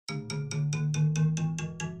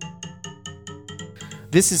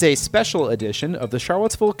This is a special edition of the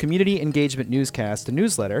Charlottesville Community Engagement Newscast and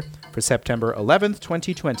Newsletter for September 11th,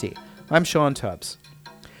 2020. I'm Sean Tubbs.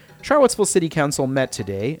 Charlottesville City Council met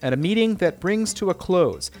today at a meeting that brings to a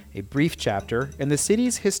close a brief chapter in the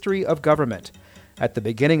city's history of government. At the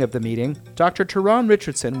beginning of the meeting, Dr. Teron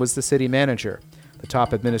Richardson was the city manager, the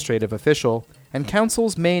top administrative official, and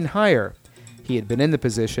council's main hire. He had been in the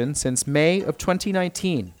position since May of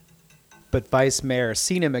 2019. But Vice Mayor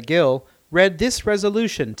Sina McGill read this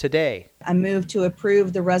resolution today. I move to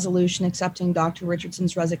approve the resolution accepting Dr.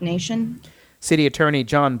 Richardson's resignation. City Attorney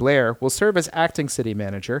John Blair will serve as acting city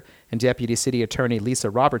manager, and Deputy City Attorney Lisa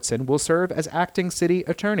Robertson will serve as acting city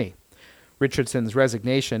attorney. Richardson's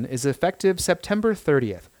resignation is effective September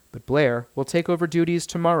 30th, but Blair will take over duties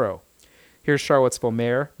tomorrow. Here's Charlottesville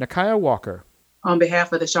Mayor Nakia Walker. On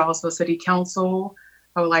behalf of the Charlottesville City Council,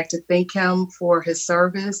 I would like to thank him for his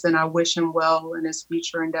service, and I wish him well in his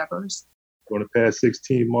future endeavors. During the past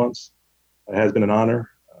 16 months, it has been an honor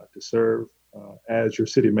to serve as your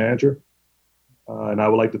city manager. And I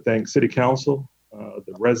would like to thank City Council,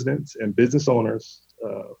 the residents and business owners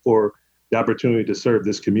for the opportunity to serve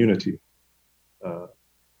this community.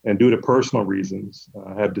 And due to personal reasons,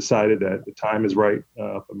 I have decided that the time is right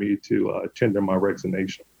for me to tender my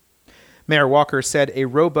resignation. Mayor Walker said a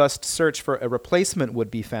robust search for a replacement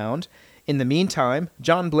would be found. In the meantime,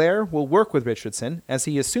 John Blair will work with Richardson as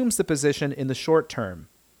he assumes the position in the short term.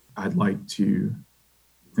 I'd like to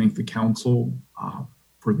thank the council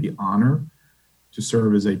for the honor to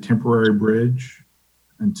serve as a temporary bridge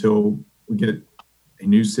until we get a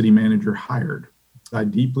new city manager hired. I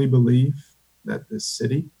deeply believe that this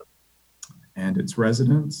city and its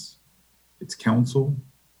residents, its council,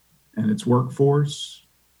 and its workforce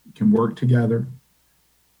can work together,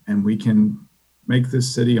 and we can make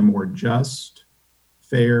this city a more just,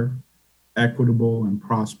 fair, equitable, and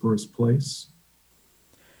prosperous place.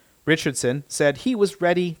 Richardson said he was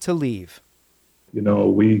ready to leave. You know,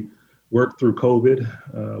 we worked through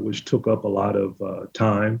COVID, which took up a lot of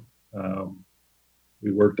time.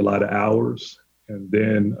 We worked a lot of hours. And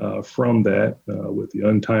then from that, with the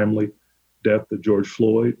untimely death of George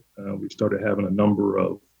Floyd, we started having a number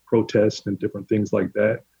of protests and different things like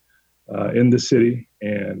that in the city.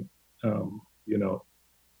 And, you know,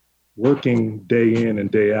 working day in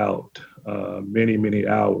and day out, many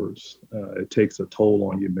hours, it takes a toll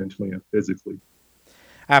on you mentally and physically.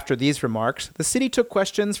 After these remarks, the city took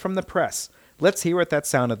questions from the press. Let's hear what that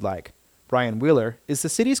sounded like. Brian Wheeler is the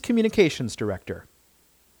city's communications director.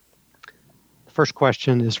 The first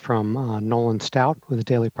question is from Nolan Stout with the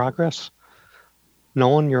Daily Progress.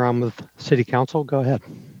 Nolan, you're on with City Council. Go ahead.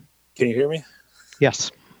 Can you hear me?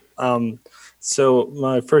 Yes. So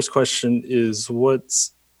my first question is,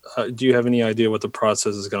 do you have any idea what the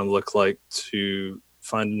process is going to look like to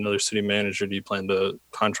find another city manager? Do you plan to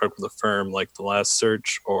contract with a firm like the last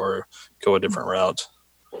search or go a different route?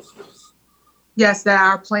 Yes,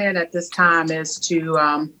 our plan at this time is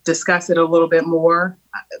to discuss it a little bit more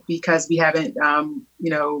because we haven't,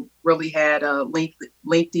 really had a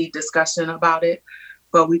lengthy discussion about it.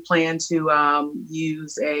 But we plan to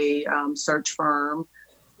use a search firm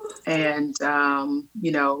and,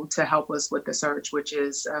 to help us with the search, which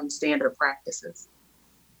is standard practices.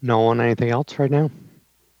 No one, anything else right now?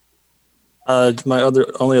 My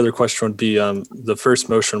only other question would be, the first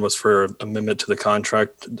motion was for amendment to the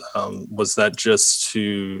contract. Was that just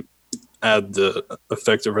to add the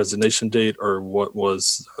effective resignation date, or what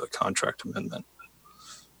was the contract amendment?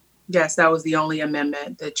 Yes, that was the only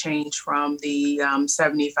amendment that changed from the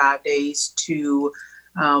 75 days to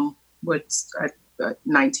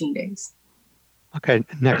 19 days. Okay,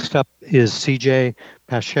 next up is CJ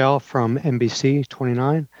Paschal from NBC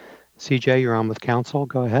 29. CJ, you're on with council.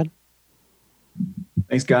 Go ahead.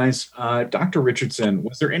 Thanks, guys. Dr. Richardson,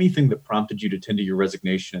 was there anything that prompted you to tender your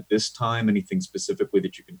resignation at this time? Anything specifically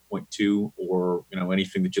that you can point to, or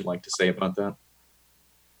anything that you'd like to say about that?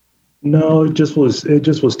 No, it just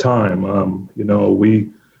was time.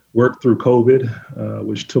 We worked through COVID,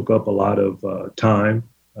 which took up a lot of time.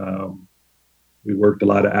 We worked a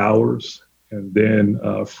lot of hours. And then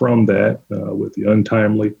from that, with the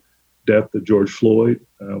untimely death of George Floyd,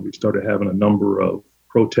 we started having a number of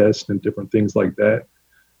protests and different things like that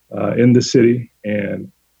in the city.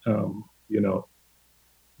 And,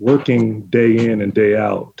 working day in and day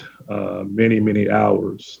out, many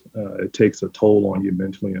hours, it takes a toll on you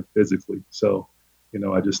mentally and physically. So,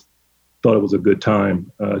 I just thought it was a good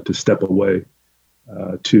time to step away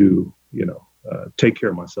to take care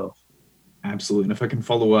of myself. Absolutely. And if I can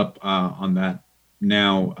follow up on that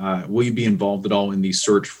now, will you be involved at all in the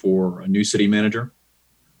search for a new city manager?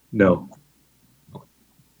 No.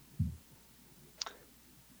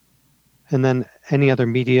 And then any other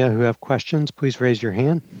media who have questions, please raise your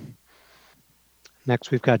hand.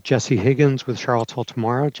 Next, we've got Jesse Higgins with Charlottesville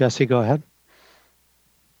Tomorrow. Jesse, go ahead.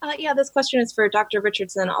 Yeah, this question is for Dr.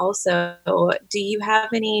 Richardson also. Do you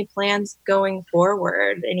have any plans going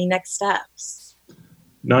forward? Any next steps?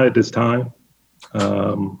 Not at this time.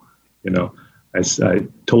 I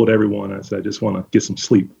told everyone, I said, I just want to get some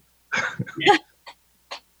sleep.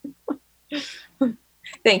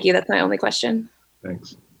 Thank you. That's my only question.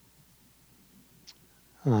 Thanks.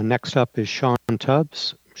 Next up is Sean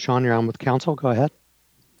Tubbs. Sean, you're on with council. Go ahead.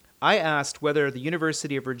 I asked whether the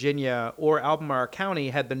University of Virginia or Albemarle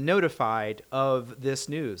County had been notified of this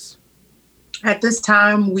news. At this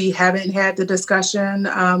time, we haven't had the discussion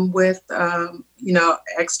with,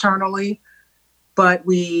 externally, but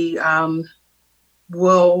we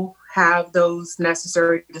will have those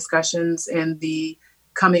necessary discussions in the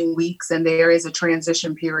coming weeks, and there is a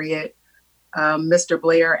transition period. Mr.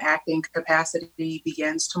 Blair acting capacity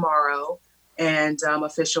begins tomorrow and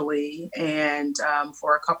officially, and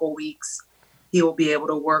for a couple weeks, he will be able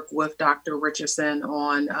to work with Dr. Richardson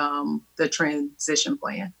on the transition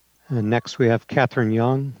plan. And next we have Catherine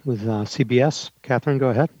Young with CBS. Catherine, go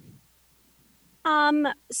ahead.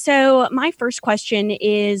 So my first question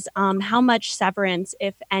is, how much severance,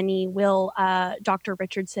 if any, will Dr.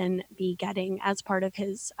 Richardson be getting as part of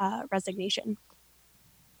his resignation?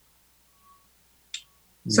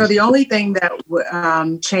 So the only thing that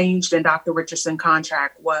changed in Dr. Richardson's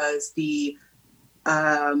contract was the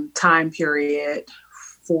time period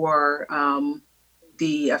for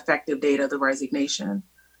the effective date of the resignation.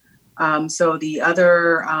 So the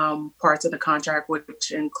other parts of the contract,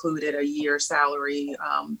 which included a year's salary,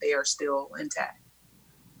 they are still intact.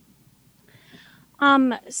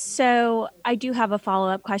 So I do have a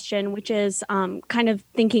follow-up question, which is kind of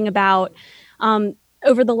thinking about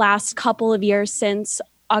over the last couple of years since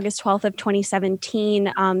August 12th of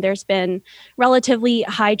 2017, there's been relatively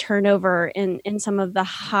high turnover in some of the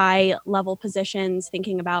high-level positions,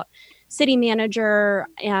 thinking about city manager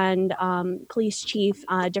and police chief,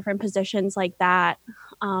 different positions like that.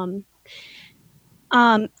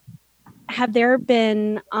 Have there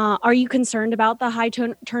been, are you concerned about the high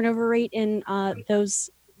turnover rate in those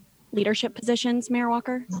leadership positions, Mayor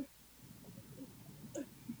Walker?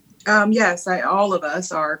 Yes, all of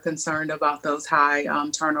us are concerned about those high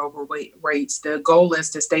turnover rates. The goal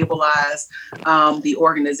is to stabilize the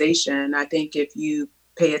organization. I think if you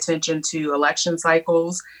pay attention to election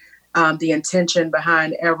cycles, the intention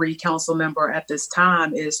behind every council member at this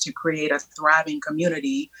time is to create a thriving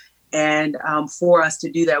community. And for us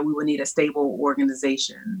to do that, we would need a stable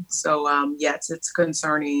organization. So yes, it's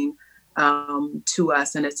concerning to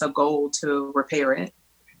us, and it's a goal to repair it.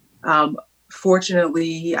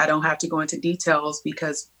 Fortunately, I don't have to go into details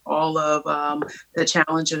because all of the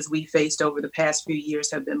challenges we faced over the past few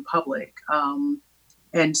years have been public.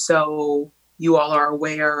 And so you all are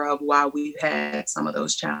aware of why we've had some of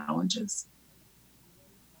those challenges.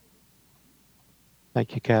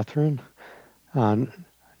 Thank you, Catherine.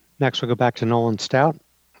 Next, we'll go back to Nolan Stout.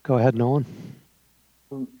 Go ahead, Nolan.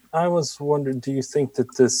 I was wondering, do you think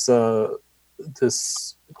that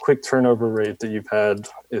this quick turnover rate that you've had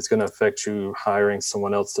is going to affect you hiring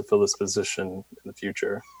someone else to fill this position in the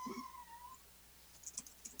future?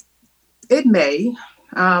 It may.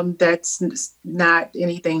 That's not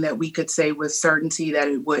anything that we could say with certainty that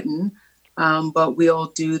it wouldn't, but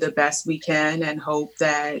we'll do the best we can and hope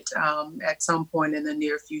that at some point in the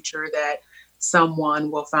near future that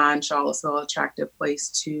someone will find Charlottesville an attractive place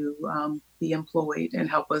to be employed and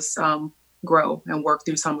help us grow and work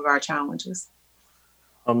through some of our challenges.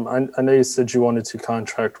 I know you said you wanted to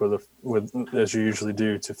contract with as you usually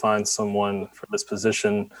do, to find someone for this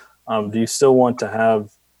position. Do you still want to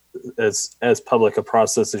have as public a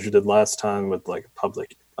process as you did last time with like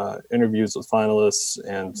public interviews with finalists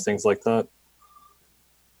and things like that?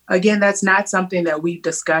 Again, that's not something that we've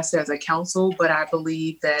discussed as a council, but I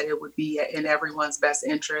believe that it would be in everyone's best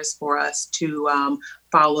interest for us to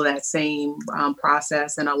follow that same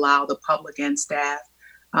process and allow the public and staff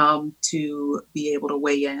to be able to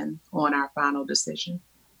weigh in on our final decision.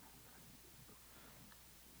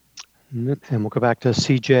 And we'll go back to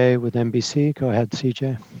CJ with NBC. Go ahead,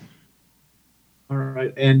 CJ. All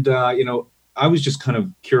right. And, I was just kind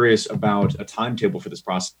of curious about a timetable for this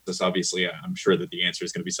process. Obviously, I'm sure that the answer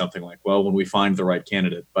is going to be something like, well, when we find the right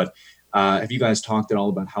candidate. But have you guys talked at all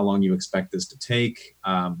about how long you expect this to take?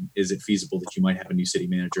 Is it feasible that you might have a new city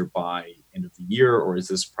manager by end of the year, or is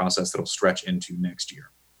this a process that'll stretch into next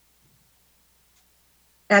year?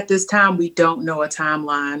 At this time, we don't know a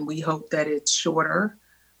timeline. We hope that it's shorter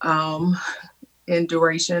in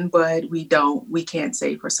duration, but we can't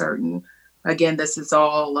say for certain. again, this is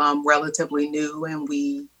all relatively new, and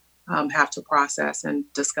we have to process and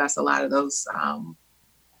discuss a lot of those, a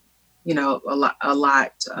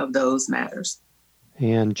lot of those matters.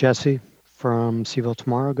 And Jesse from Seville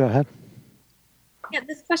Tomorrow, go ahead. Yeah,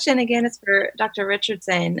 this question again is for Dr.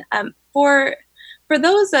 Richardson. For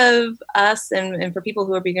those of us and for people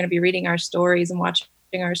who are going to be reading our stories and watching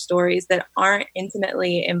our stories that aren't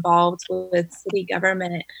intimately involved with city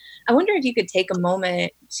government, I wonder if you could take a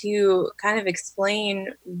moment to kind of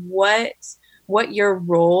explain what your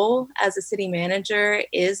role as a city manager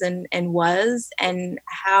is and was, and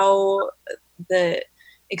how the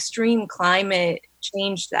extreme climate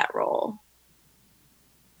changed that role.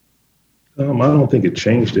 I don't think it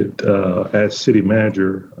changed it. As city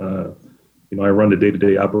manager, I run the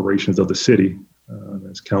day-to-day operations of the city.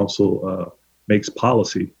 As council makes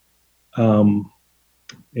policy, and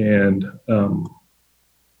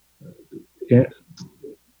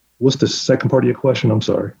what's the second part of your question? I'm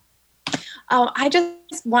sorry. I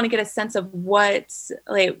just want to get a sense of what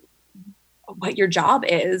your job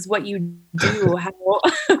is, what you do,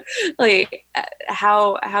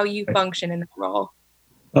 how you function in that role.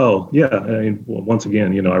 Oh, yeah. Once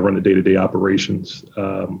again, I run the day-to-day operations.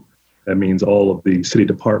 That means all of the city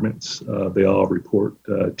departments, they all report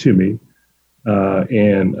to me.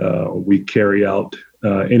 And we carry out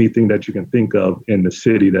anything that you can think of in the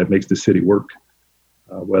city that makes the city work,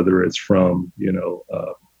 whether it's from,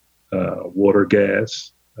 water,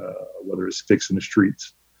 gas, whether it's fixing the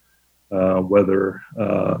streets, whether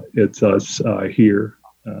it's us here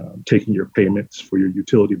taking your payments for your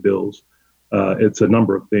utility bills. It's a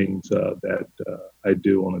number of things that I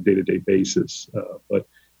do on a day-to-day basis. But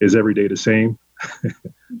is every day the same?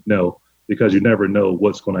 No, because you never know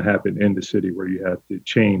what's going to happen in the city where you have to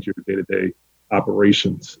change your day-to-day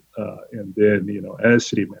operations. And then, as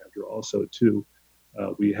city manager also too,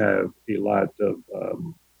 we have a lot of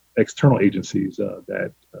external agencies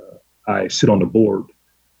that I sit on the board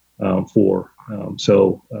for.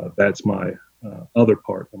 So that's my other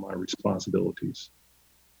part of my responsibilities.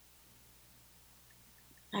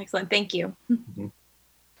 Excellent. Thank you. Mm-hmm.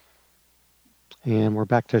 And we're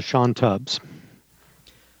back to Sean Tubbs.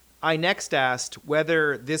 I next asked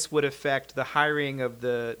whether this would affect the hiring of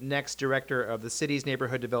the next director of the city's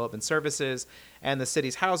neighborhood development services and the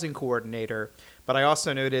city's housing coordinator, but I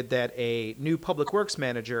also noted that a new public works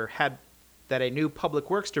director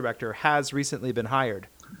has recently been hired.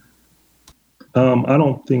 I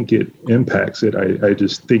don't think it impacts it. I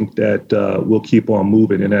just think that we'll keep on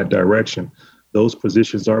moving in that direction. Those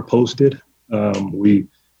positions are posted. We,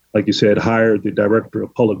 like you said, hired the director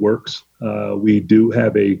of public works. We did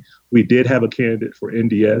have a candidate for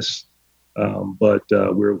NDS, but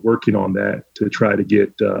we're working on that to try to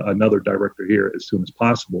get another director here as soon as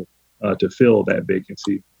possible to fill that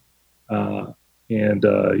vacancy. I'm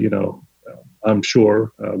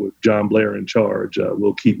sure with John Blair in charge,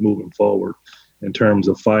 we'll keep moving forward in terms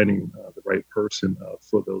of finding the right person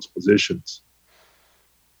for those positions.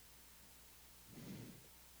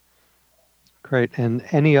 Great. And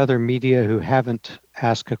any other media who haven't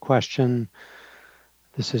asked a question,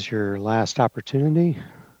 this is your last opportunity.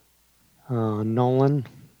 Nolan,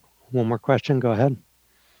 one more question. Go ahead.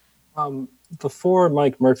 Before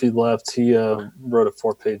Mike Murphy left, he wrote a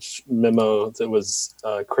 4-page memo that was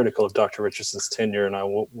critical of Dr. Richardson's tenure, and I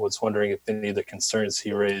was wondering if any of the concerns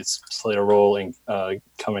he raised played a role in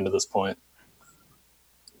coming to this point.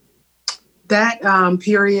 That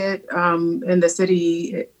period in the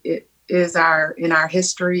city, it is in our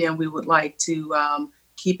history, and we would like to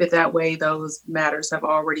keep it that way. Those matters have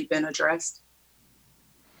already been addressed.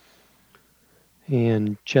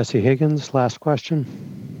 And Jesse Higgins, last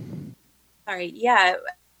question. Sorry, yeah.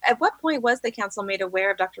 At what point was the council made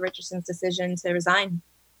aware of Dr. Richardson's decision to resign?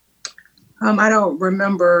 I don't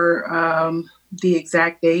remember the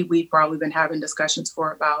exact date. We've probably been having discussions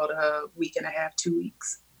for about a week and a half, 2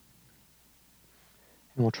 weeks.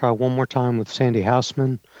 And we'll try one more time with Sandy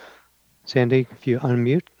Houseman. Sandy, if you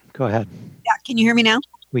unmute, go ahead. Yeah, can you hear me now?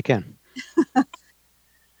 We can.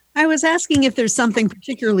 I was asking if there's something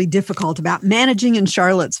particularly difficult about managing in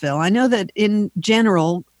Charlottesville. I know that in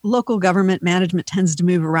general, local government management tends to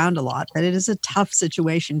move around a lot, but it is a tough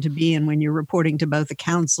situation to be in when you're reporting to both the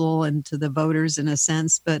council and to the voters in a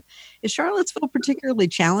sense. But is Charlottesville particularly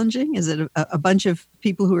challenging? Is it a bunch of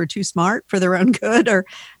people who are too smart for their own good? Or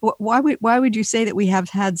why would you say that we have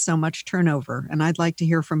had so much turnover? And I'd like to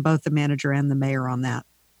hear from both the manager and the mayor on that.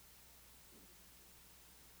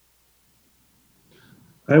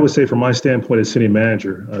 I would say from my standpoint as city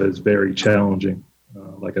manager, it's very challenging.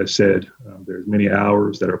 Like I said, there's many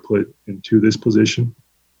hours that are put into this position,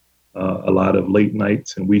 a lot of late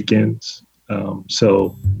nights and weekends.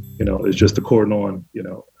 So, it's just according on,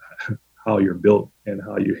 how you're built and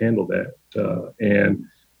how you handle that. And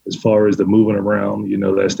as far as the moving around,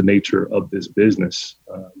 that's the nature of this business.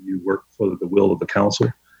 You work for the will of the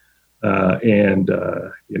council, and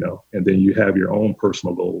then you have your own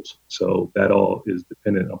personal goals. So that all is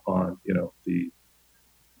dependent upon,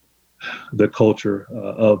 the culture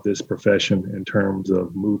of this profession in terms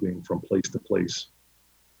of moving from place to place.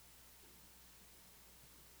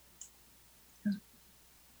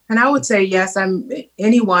 And I would say, yes,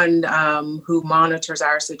 anyone who monitors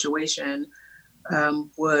our situation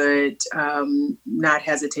would not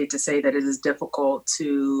hesitate to say that it is difficult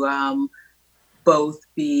to both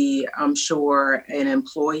be, I'm sure, an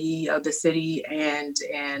employee of the city and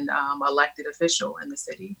an elected official in the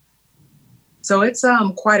city. So it's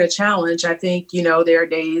quite a challenge. I think, there are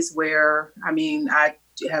days where, I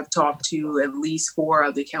have talked to at least 4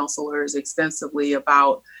 of the counselors extensively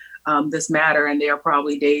about this matter. And there are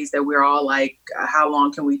probably days that we're all like, how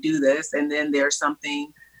long can we do this? And then there's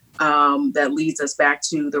something that leads us back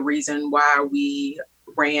to the reason why we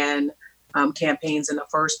ran campaigns in the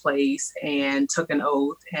first place and took an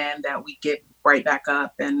oath, and that we get right back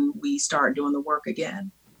up and we start doing the work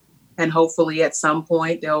again. And hopefully at some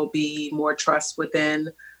point there'll be more trust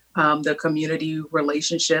within the community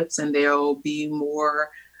relationships, and there'll be more,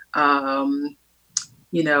 a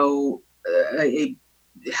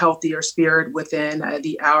healthier spirit within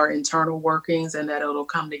our internal workings, and that it'll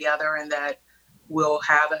come together and that we'll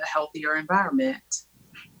have a healthier environment.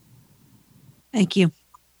 Thank you.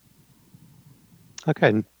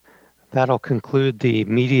 Okay, that'll conclude the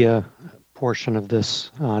media portion of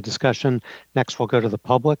this discussion. Next, we'll go to the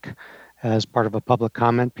public as part of a public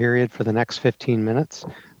comment period for the next 15 minutes.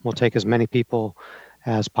 We'll take as many people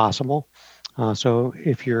as possible. So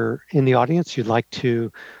if you're in the audience, you'd like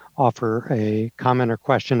to offer a comment or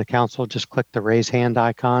question to council, just click the raise hand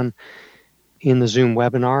icon in the Zoom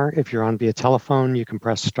webinar. If you're on via telephone, you can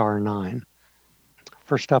press *9.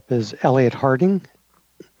 First up is Elliot Harding.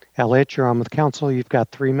 Elliot, you're on with council. You've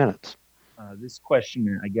got 3 minutes. This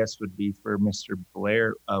question, I guess, would be for Mr.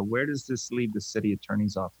 Blair. Where does this leave the city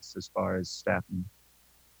attorney's office as far as staffing?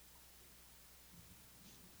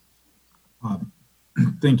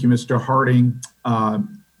 Thank you, Mr. Harding.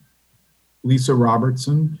 Lisa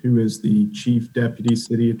Robertson, who is the Chief Deputy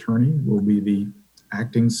City Attorney, will be the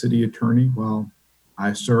acting city attorney while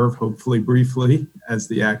I serve, hopefully briefly, as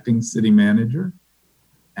the acting city manager.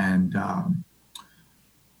 And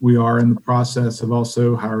we are in the process of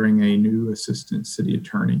also hiring a new assistant city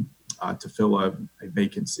attorney to fill a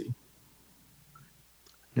vacancy.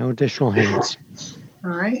 No additional hands. All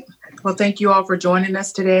right. Well, thank you all for joining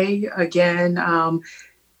us today. Again,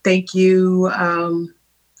 thank you,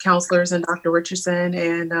 counselors and Dr. Richardson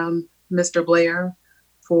and Mr. Blair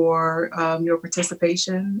for your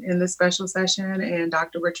participation in this special session. And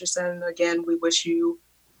Dr. Richardson, again, we wish you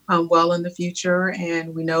well in the future.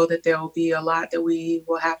 And we know that there will be a lot that we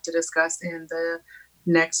will have to discuss in the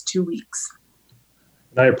next 2 weeks.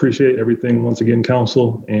 I appreciate everything once again,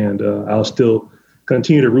 council, and I'll still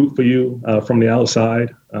continue to root for you from the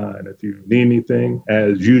outside. And if you need anything,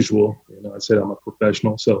 as usual, I said I'm a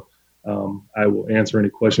professional, so I will answer any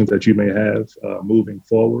questions that you may have moving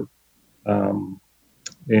forward. Thank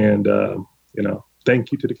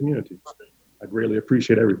you to the community. I greatly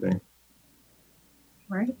appreciate everything.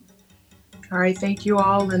 Right. All right. Thank you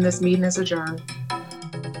all. And this meeting is adjourned.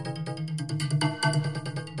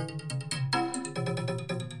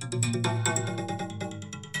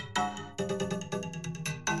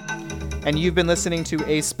 And you've been listening to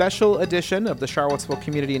a special edition of the Charlottesville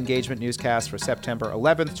Community Engagement Newscast for September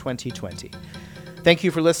 11th, 2020. Thank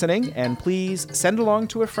you for listening, and please send along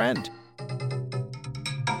to a friend.